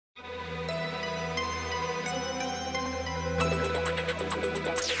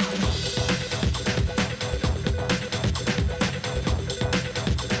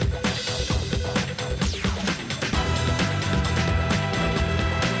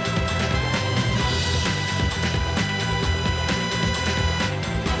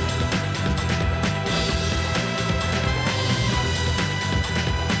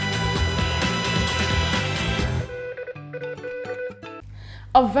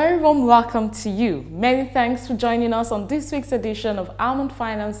A very warm welcome to you. Many thanks for joining us on this week's edition of Almond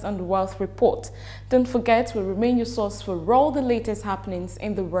Finance and Wealth Report. Don't forget, we remain your source for all the latest happenings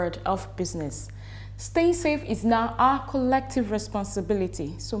in the world of business. Staying safe is now our collective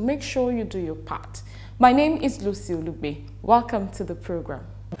responsibility, so make sure you do your part. My name is Lucy Olugbe. Welcome to the program.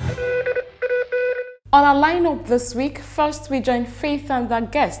 On our lineup this week, first we join Faith and our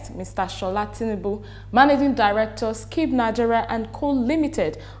guest, Mr. Shola Tinubu, Managing Director, Skip Nigeria & Co.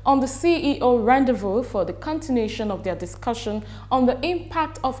 Limited, on the CEO Rendezvous for the continuation of their discussion on the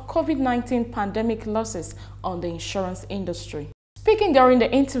impact of COVID-19 pandemic losses on the insurance industry. Speaking during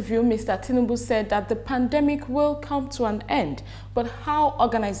the interview, Mr. Tinubu said that the pandemic will come to an end, but how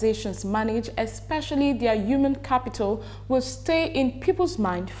organizations manage, especially their human capital, will stay in people's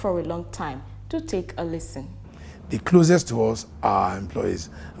mind for a long time. To take a listen. The closest to us are our employees,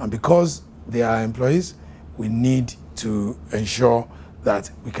 and because they are employees, we need to ensure that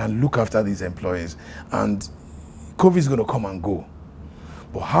we can look after these employees. And COVID is going to come and go,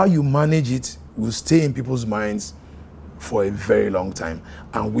 but how you manage it will stay in people's minds for a very long time,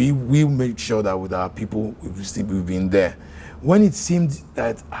 and we will make sure that with our people we've been there. When it seemed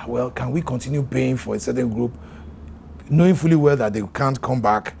that, well, can we continue paying for a certain group, knowing fully well that they can't come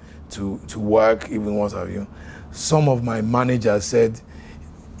back to work, even what have you. Some of my managers said,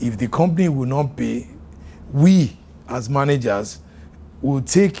 if the company will not pay, we as managers will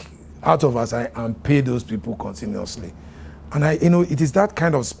take out of us and pay those people continuously. And it is that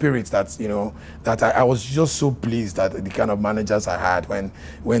kind of spirit that, that I was just so pleased that the kind of managers I had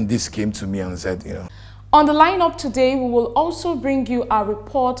when this came to me and said, On the lineup today, we will also bring you a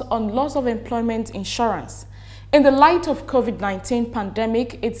report on loss of employment insurance. In the light of COVID-19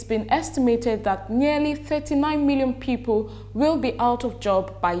 pandemic, it's been estimated that nearly 39 million people will be out of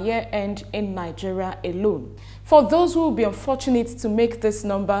job by year end in Nigeria alone. For those who will be unfortunate to make this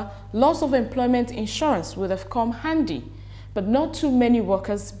number, loss of employment insurance would have come handy. But not too many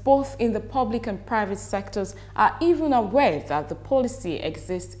workers, both in the public and private sectors, are even aware that the policy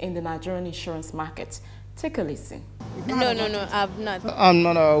exists in the Nigerian insurance market. Take a listen. No, I've not. I'm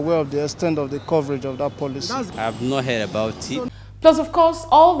not aware of the extent of the coverage of that policy. I've not heard about it. Plus, of course,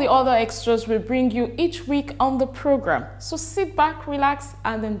 all the other extras will bring you each week on the program. So sit back, relax,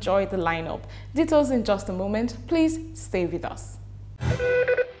 and enjoy the lineup. Details in just a moment. Please stay with us.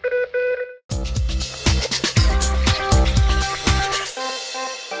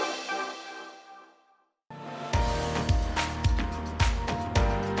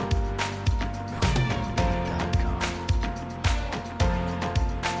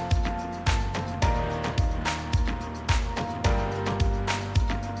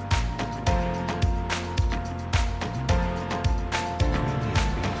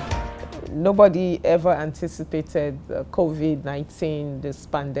 Nobody ever anticipated COVID-19, this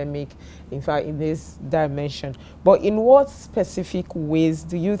pandemic, in fact, in this dimension. But in what specific ways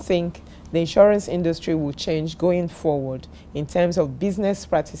do you think the insurance industry will change going forward in terms of business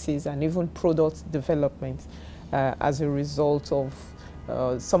practices and even product development as a result of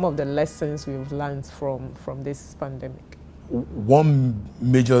some of the lessons we've learned from this pandemic? One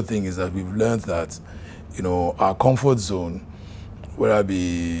major thing is that we've learned that, our comfort zone, whether it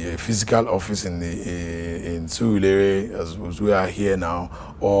be a physical office in Surulere, as we are here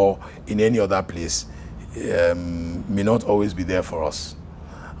now, or in any other place, may not always be there for us.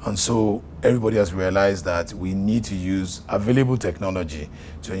 And so everybody has realized that we need to use available technology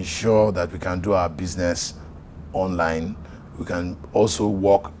to ensure that we can do our business online. We can also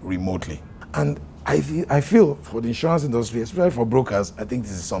work remotely. And I feel for the insurance industry, especially for brokers, I think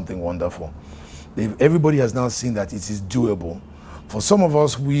this is something wonderful. Everybody has now seen that it is doable. For some of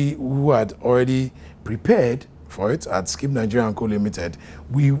us, who had already prepared for it at Skip Nigeria & Co. Limited,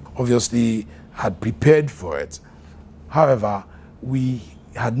 we obviously had prepared for it. However, we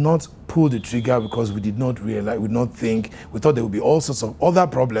had not pulled the trigger because we did not realize, we thought there would be all sorts of other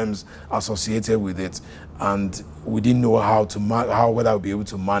problems associated with it, and we didn't know whether we'd be able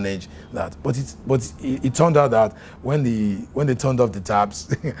to manage that. But it turned out that when they turned off the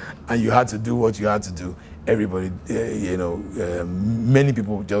taps and you had to do what you had to do, everybody, many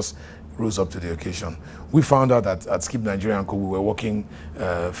people just rose up to the occasion. We found out that at Skip Nigeria & Co. we were working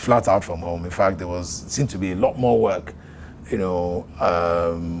flat out from home. In fact, seemed to be a lot more work,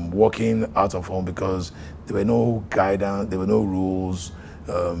 working out of home because there were no guidance, there were no rules.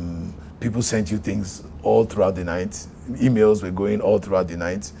 People sent you things all throughout the night. Emails were going all throughout the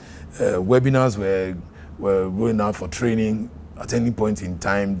night. Webinars were going out for training at any point in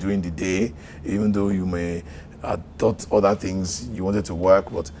time during the day, even though you may have thought other things you wanted to work.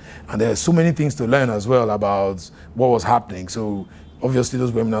 And there are so many things to learn as well about what was happening. So obviously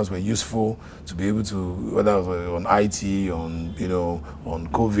those webinars were useful to be able to, whether it was on IT, on, on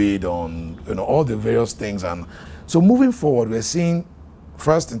COVID, on, all the various things. And so moving forward, we're seeing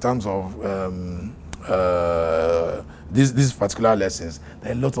first in terms of these particular lessons,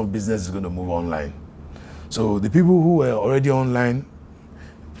 that a lot of business is going to move online. So the people who were already online,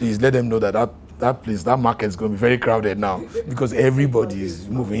 please let them know that market is going to be very crowded now because everybody is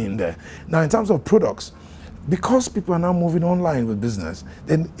moving in there. Now, in terms of products, because people are now moving online with business,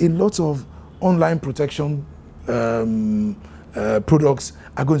 then a lot of online protection products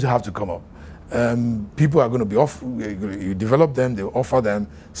are going to have to come up. People are going to be you develop them, they offer them.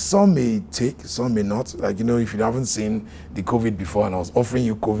 Some may take, some may not. Like, if you haven't seen the COVID before and I was offering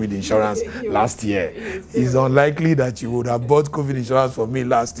you COVID insurance last year, it's unlikely that you would have bought COVID insurance for me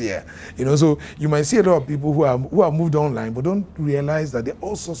last year. So you might see a lot of people who have moved online but don't realize that there are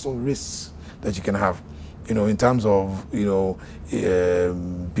all sorts of risks that you can have. In terms of,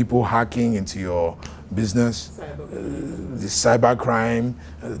 people hacking into your business, the cyber crime,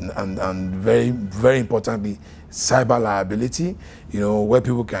 and very, very importantly, cyber liability, where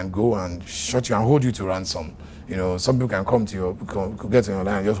people can go and shut you and hold you to ransom. Some people can come to get on your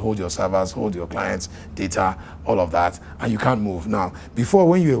line and just hold your servers, hold your clients' data, all of that, and you can't move. Now, before,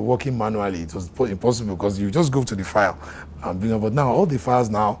 when you were working manually, it was impossible because you just go to the file and bring up. But now, all the files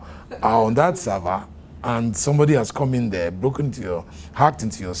now are on that server, and somebody has come in there, hacked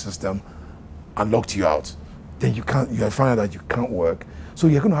into your system, and locked you out. Then you find out that you can't work. So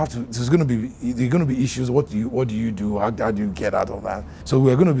you're going to have to. There's going to be issues. What do you do? How do you get out of that? So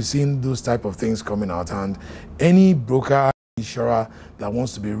we're going to be seeing those type of things coming out, and any broker, insurer that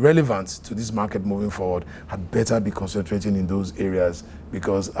wants to be relevant to this market moving forward had better be concentrating in those areas,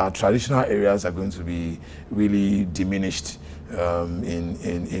 because our traditional areas are going to be really diminished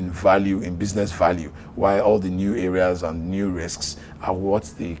in value, in business value, while all the new areas and new risks are what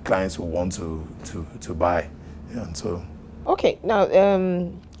the clients will want to buy. And so, okay, now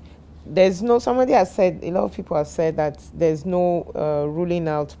there's no, somebody has said, a lot of people have said that there's no ruling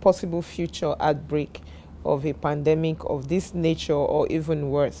out possible future outbreak of a pandemic of this nature or even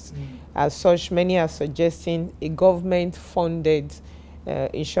worse. As such, many are suggesting a government-funded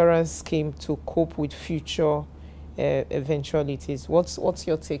insurance scheme to cope with future eventualities. What's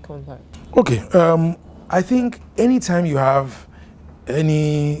your take on that? Okay, I think anytime you have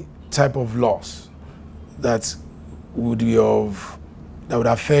any type of loss that would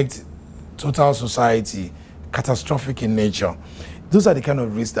affect total society, catastrophic in nature, those are the kind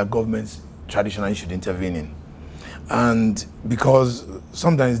of risks that governments traditionally should intervene in. And because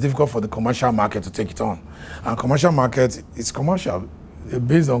sometimes it's difficult for the commercial market to take it on. And commercial market is commercial,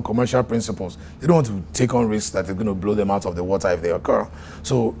 based on commercial principles. They don't want to take on risks that are going to blow them out of the water if they occur.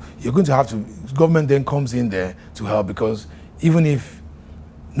 So you're going to have to, government then comes in there to help, because even if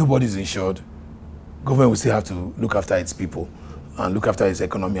nobody's insured, government will still have to look after its people and look after its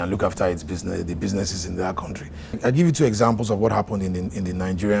economy and look after its business, the businesses in that country. I'll give you two examples of what happened in the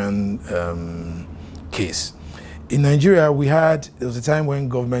Nigerian case. In Nigeria, there was a time when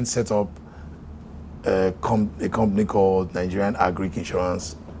government set up a company called Nigerian Agric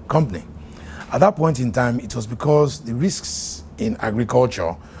Insurance Company. At that point in time, it was because the risks in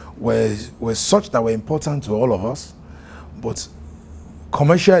agriculture were such that were important to all of us, but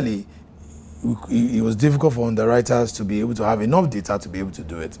commercially, it was difficult for underwriters to be able to have enough data to be able to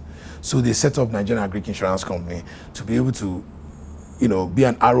do it. So they set up Nigerian Agric Insurance Company to be able to, be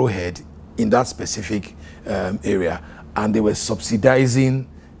an arrowhead in that specific area, and they were subsidizing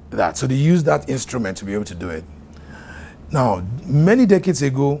that. So they used that instrument to be able to do it. Now, many decades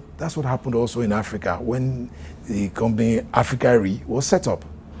ago, that's what happened also in Africa when the company Africa Re was set up.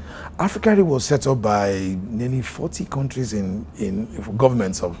 Africa Re was set up by nearly 40 countries in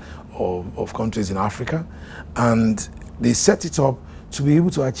governments of countries in Africa, and they set it up to be able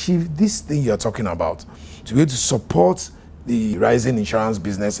to achieve this thing you're talking about, to be able to support the rising insurance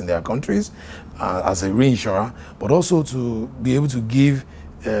business in their countries as a reinsurer, but also to be able to give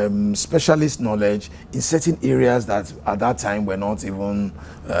specialist knowledge in certain areas that at that time were not even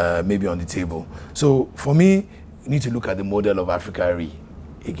maybe on the table. So for me, you need to look at the model of Africa Re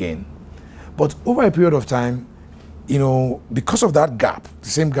again. But over a period of time, because of that gap, the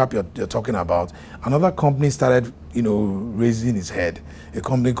same gap you're talking about, another company started, raising its head, a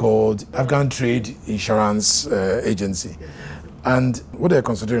company called African Trade Insurance Agency. And what they're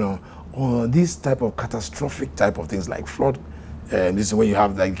considering on these type of catastrophic type of things like flood. This is when you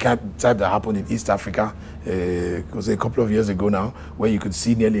have like type that happened in East Africa, it was a couple of years ago now, where you could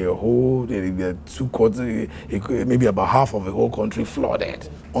see nearly a whole, 2/4, maybe about half of the whole country flooded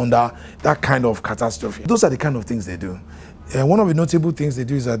under that kind of catastrophe. Those are the kind of things they do. one of the notable things they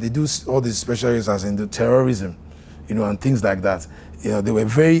do is that they do all these special areas in the terrorism, and things like that. They were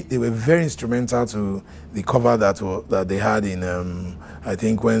very instrumental to the cover that they had in I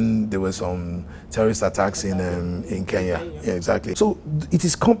think when there were some terrorist attacks in Kenya. Yeah, exactly. So it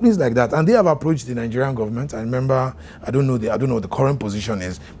is companies like that, and they have approached the Nigerian government. I remember, I don't know what the current position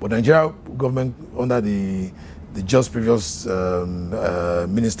is, but Nigerian government under the just previous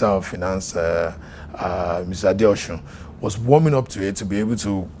Minister of Finance, Mr. Adeosun, was warming up to it to be able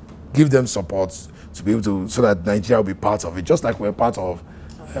to give them support, to be able to, so that Nigeria will be part of it, just like we're part of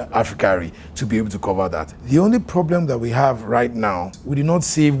Africa, to be able to cover that. The only problem that we have right now, we did not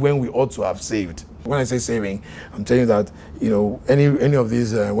save when we ought to have saved. When I say saving, I'm telling you that, any of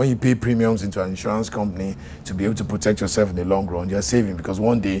these, when you pay premiums into an insurance company to be able to protect yourself in the long run, you're saving, because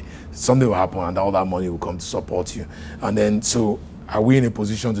one day something will happen and all that money will come to support you. And then, so are we in a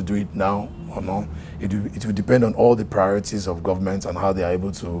position to do it now or not? It will depend on all the priorities of government and how they are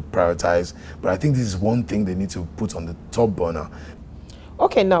able to prioritize. But I think this is one thing they need to put on the top burner.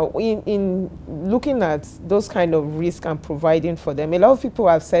 Okay, now in looking at those kind of risk and providing for them, a lot of people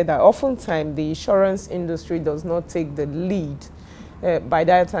have said that oftentimes the insurance industry does not take the lead. By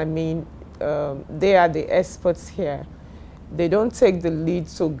that I mean they are the experts here. They don't take the lead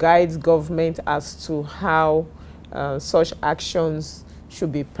to guide government as to how such actions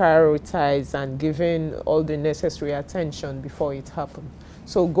should be prioritized and given all the necessary attention before it happens.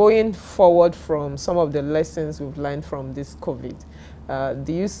 So going forward from some of the lessons we've learned from this COVID,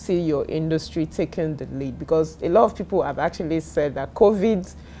 do you see your industry taking the lead? Because a lot of people have actually said that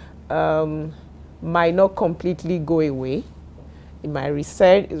COVID might not completely go away. It might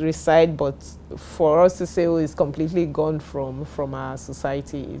reside, but for us to say, oh, it's completely gone from our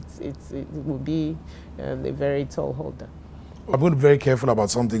society, it would be a very tall order. I'm going to be very careful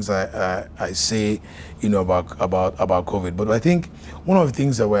about some things I say, about COVID. But I think one of the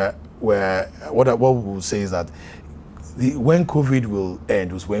things that what we will say is that when COVID will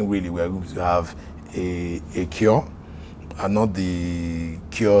end was when really we are going to have a cure, and not the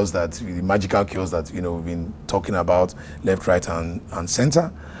cures the magical cures that we've been talking about left, right, and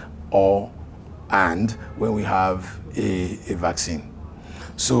center, and when we have a vaccine.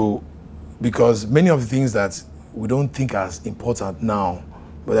 So, because many of the things that we don't think as important now,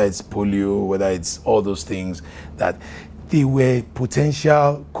 whether it's polio, whether it's all those things, that they were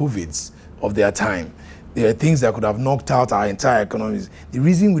potential COVIDs of their time. There are things that could have knocked out our entire economies. The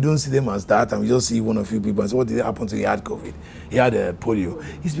reason we don't see them as that, and we just see one or few people and say, what did happen to him? He had COVID, he had polio,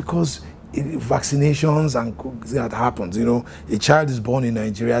 is because vaccinations and that happens. A child is born in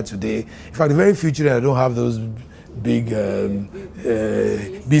Nigeria today. In fact, the very few children that don't have those big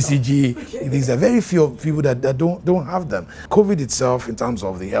BCG, these are very few people that don't have them. COVID itself, in terms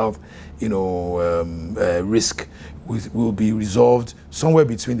of the health, risk, will be resolved somewhere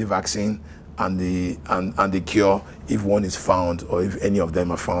between the vaccine and the cure, if one is found, or if any of them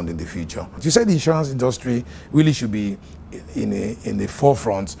are found in the future. You said the insurance industry really should be in the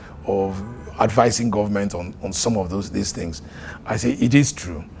forefront of advising government on some of these things. I say it is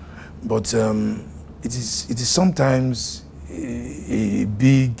true, but it is sometimes a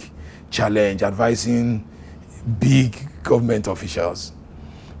big challenge advising big government officials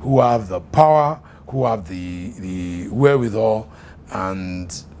who have the power, who have the wherewithal,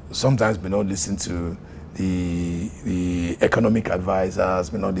 and sometimes may not listen to the economic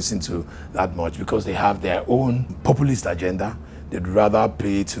advisors, may not listen to that much because they have their own populist agenda. They'd rather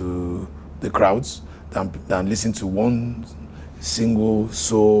play to the crowds than listen to one single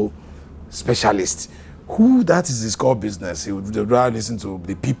sole specialist who that is his core business. He would rather listen to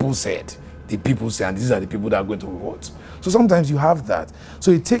the people said, and these are the people that are going to vote. So sometimes you have that.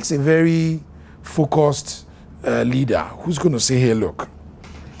 So it takes a very focused leader who's going to say, hey, look,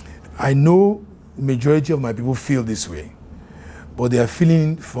 I know the majority of my people feel this way, but they are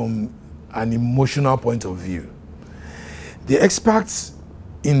feeling from an emotional point of view. The experts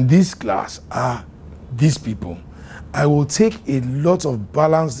in this class are these people. I will take a lot of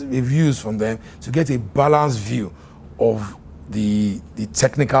balanced reviews from them to get a balanced view of the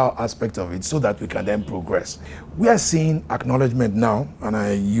technical aspect of it so that we can then progress. We are seeing acknowledgement now,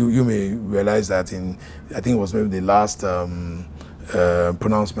 and you may realize that I think it was maybe the last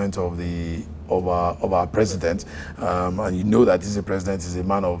pronouncement of our president, and you know that this president is a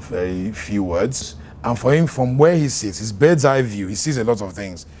man of very few words. And for him, from where he sits, his bird's eye view, he sees a lot of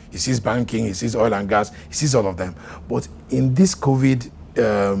things. He sees banking, he sees oil and gas, he sees all of them. But in this COVID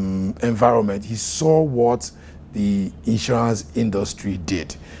environment, he saw what the insurance industry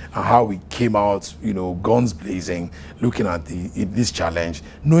did and how we came out, guns blazing, looking at this challenge,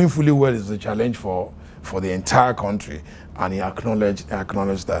 knowing fully well it's a challenge for for the entire country, and he acknowledged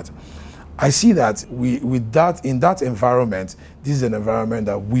that. I see that in that environment, this is an environment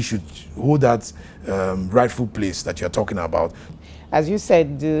that we should hold that rightful place that you're talking about. As you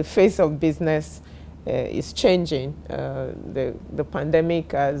said, the face of business is changing. The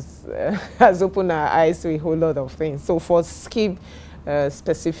pandemic has opened our eyes to a whole lot of things. So for Skip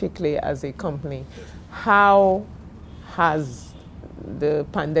specifically as a company, how has the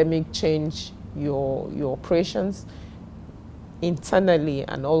pandemic changed your operations internally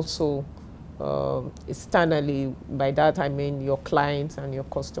and also externally? By that I mean your clients and your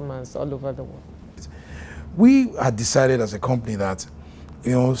customers all over the world. We had decided as a company that,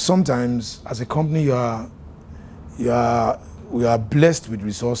 sometimes as a company we are blessed with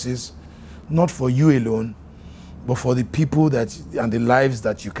resources, not for you alone, but for the people and the lives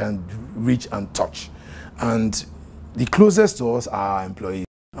that you can reach and touch. And the closest to us are our employees.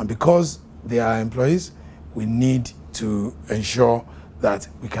 And because they are employees, we need to ensure that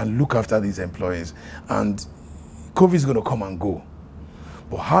we can look after these employees. And COVID is going to come and go.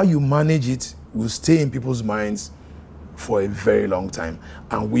 But how you manage it will stay in people's minds for a very long time.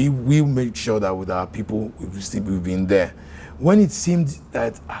 And we make sure that with our people, we've been there. When it seemed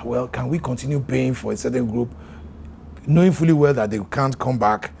that, well, can we continue paying for a certain group, knowing fully well that they can't come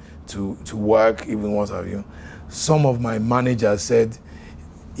back to work, even what have you, some of my managers said,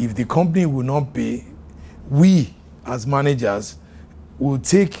 if the company will not pay, we as managers will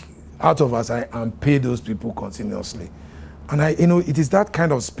take out of us and pay those people continuously. And it is that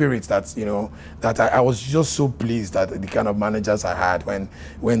kind of spirit that, that I was just so pleased that the kind of managers I had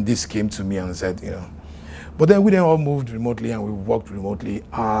when this came to me and said, But then we all moved remotely and we worked remotely.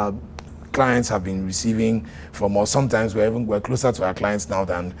 Our clients have been receiving from us. Sometimes we're closer to our clients now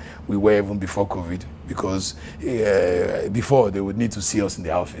than we were even before COVID, because before they would need to see us in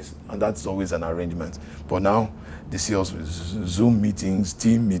the office, and that's always an arrangement. But now they see us with Zoom meetings,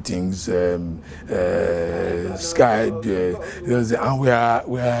 team meetings, Skype, and we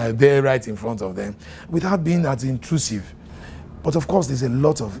are there right in front of them without being as intrusive. But of course, there's a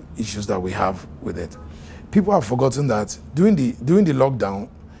lot of issues that we have with it. People have forgotten that during the lockdown,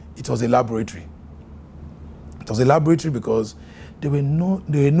 it was a laboratory. It was a laboratory because there were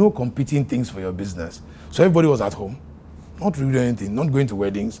no competing things for your business. So everybody was at home, not really doing anything, not going to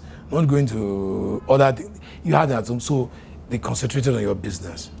weddings, not going to other things. You had at home, so they concentrated on your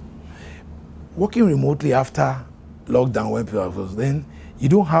business. Working remotely after lockdown, when people are closed, then you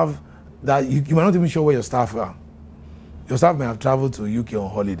don't have that. You might not even sure where your staff are. Your staff may have traveled to UK on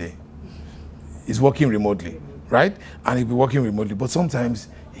holiday. He's working remotely, right? And he'll be working remotely, but sometimes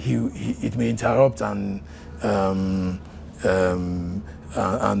it may interrupt and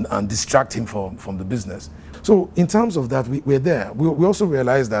distract him from the business. So in terms of that, we're there. We also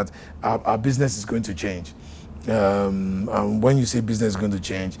realize that our business is going to change. And when you say business is going to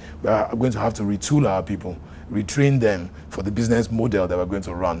change, we are going to have to retool our people, retrain them for the business model that we're going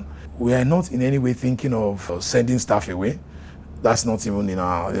to run. We are not in any way thinking of sending staff away. That's not even in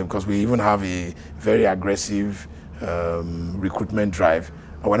our, because we even have a very aggressive recruitment drive.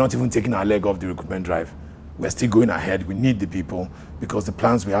 And we're not even taking our leg off the recruitment drive. We're still going ahead. We need the people because the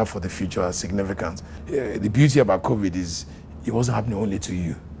plans we have for the future are significant. The beauty about COVID is it wasn't happening only to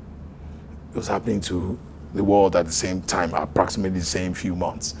you. It was happening to the world at the same time, approximately the same few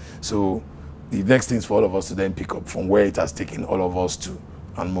months. So the next thing is for all of us to then pick up from where it has taken all of us to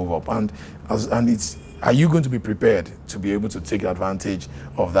and move up. And are you going to be prepared to be able to take advantage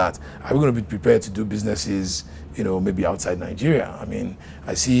of that? Are we going to be prepared to do businesses, maybe outside Nigeria? I mean,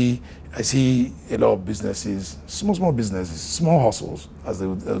 I see a lot of businesses, small businesses, small hustles, as they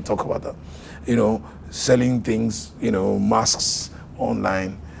would talk about that, selling things, masks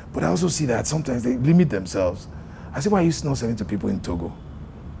online. But I also see that sometimes they limit themselves. I say, why are you not selling to people in Togo?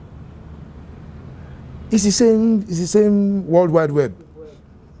 It's the same World Wide Web.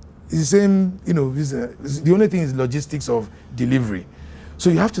 It's the same, the only thing is logistics of delivery. So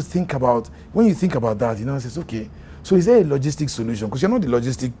you have to think about, when you think about that, it says, okay, so is there a logistics solution? Because you're not the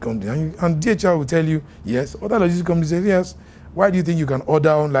logistic company. And DHL will tell you, yes. Other logistic companies say, yes. Why do you think you can order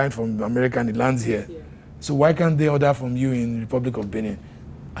online from America and it lands here? Yeah. So why can't they order from you in the Republic of Benin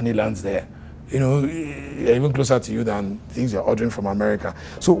and it lands there? Even closer to you than things you're ordering from America.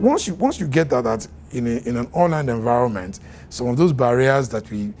 So once you get that in an online environment, some of those barriers that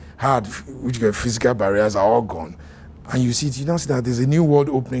we had, which were physical barriers, are all gone. And you now see that there's a new world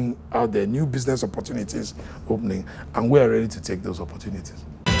opening out there, new business opportunities opening, and we are ready to take those opportunities.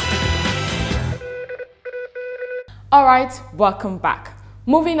 All right, welcome back.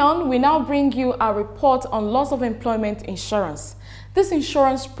 Moving on, we now bring you a report on loss of employment insurance. This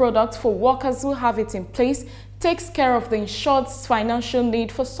insurance product for workers who have it in place takes care of the insured's financial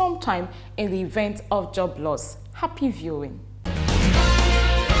need for some time in the event of job loss. Happy viewing.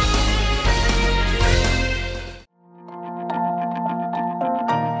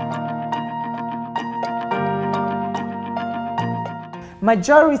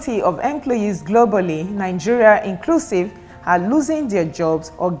 Majority of employees globally, Nigeria inclusive, are losing their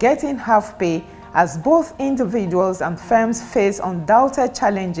jobs or getting half pay as both individuals and firms face undoubted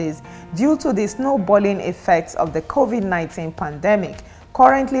challenges due to the snowballing effects of the COVID-19 pandemic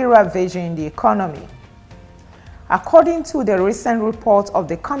currently ravaging the economy. According to the recent report of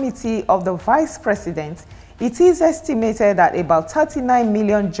the Committee of the Vice President, it is estimated that about 39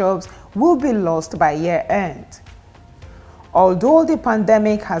 million jobs will be lost by year end. Although the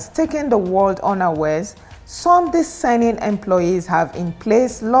pandemic has taken the world unawares, some discerning employees have in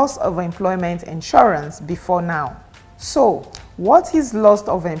place loss of employment insurance before now. So, what is loss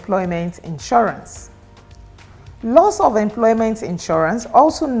of employment insurance? Loss of employment insurance,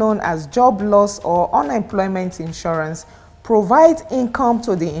 also known as job loss or unemployment insurance, provides income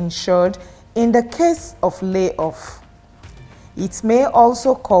to the insured in the case of layoff. It may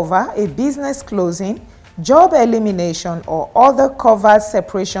also cover a business closing, job elimination, or other covered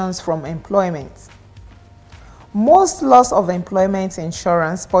separations from employment. Most loss of employment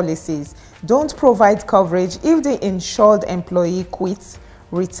insurance policies don't provide coverage if the insured employee quits,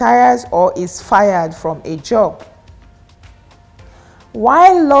 retires, or is fired from a job.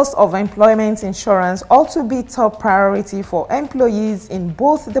 While loss of employment insurance ought to be top priority for employees in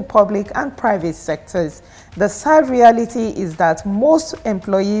both the public and private sectors, the sad reality is that most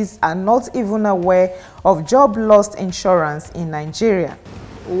employees are not even aware of job loss insurance in Nigeria.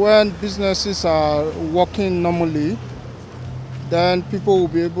 When businesses are working normally, then people will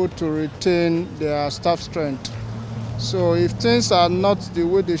be able to retain their staff strength. So if things are not the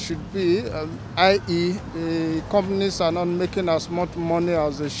way they should be, i.e. the companies are not making as much money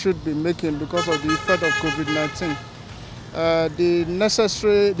as they should be making because of the effect of COVID-19,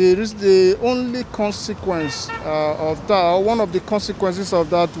 the only consequence of that, or one of the consequences of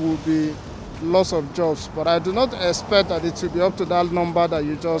that, will be loss of jobs. But I do not expect that it will be up to that number that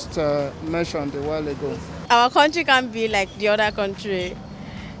you just mentioned a while ago. Our country can't be like the other country.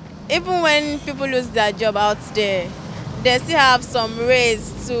 Even when people lose their job out there, they still have some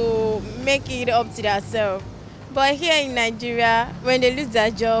ways to make it up to themselves. But here in Nigeria, when they lose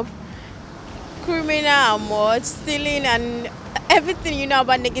their job, criminal and much, stealing and everything you know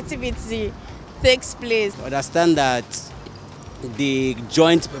about negativity takes place. Understand that the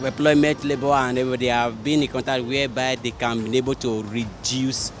joint employment labor and everybody have been in contact whereby they can be able to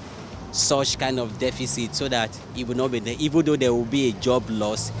reduce such kind of deficit so that it will not be there. Even though there will be a job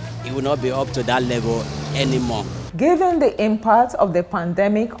loss, it will not be up to that level anymore. Given the impact of the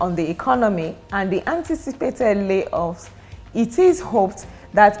pandemic on the economy and the anticipated layoffs, it is hoped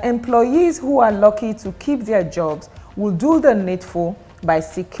that employees who are lucky to keep their jobs will do the needful by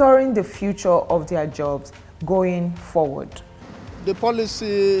securing the future of their jobs going forward. The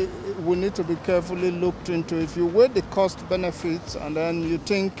policy will need to be carefully looked into. If you weigh the cost benefits and then you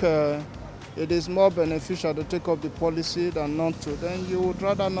think it is more beneficial to take up the policy than not to, then you would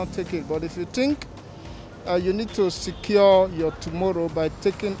rather not take it. But if you think you need to secure your tomorrow by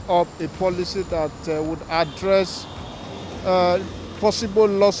taking up a policy that would address possible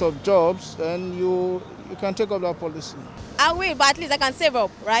loss of jobs, then you can take up that policy. I will, but at least I can save up,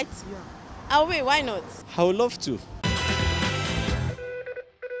 right? Yeah. I will, why not? I would love to.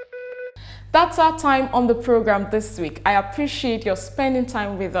 That's our time on the program this week. I appreciate your spending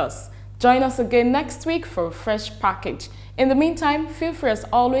time with us. Join us again next week for a fresh package. In the meantime, feel free as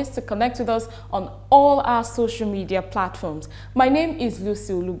always to connect with us on all our social media platforms. My name is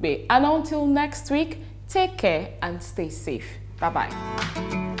Lucy Ulugbe, and until next week, take care and stay safe.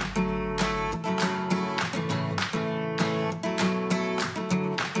 Bye-bye.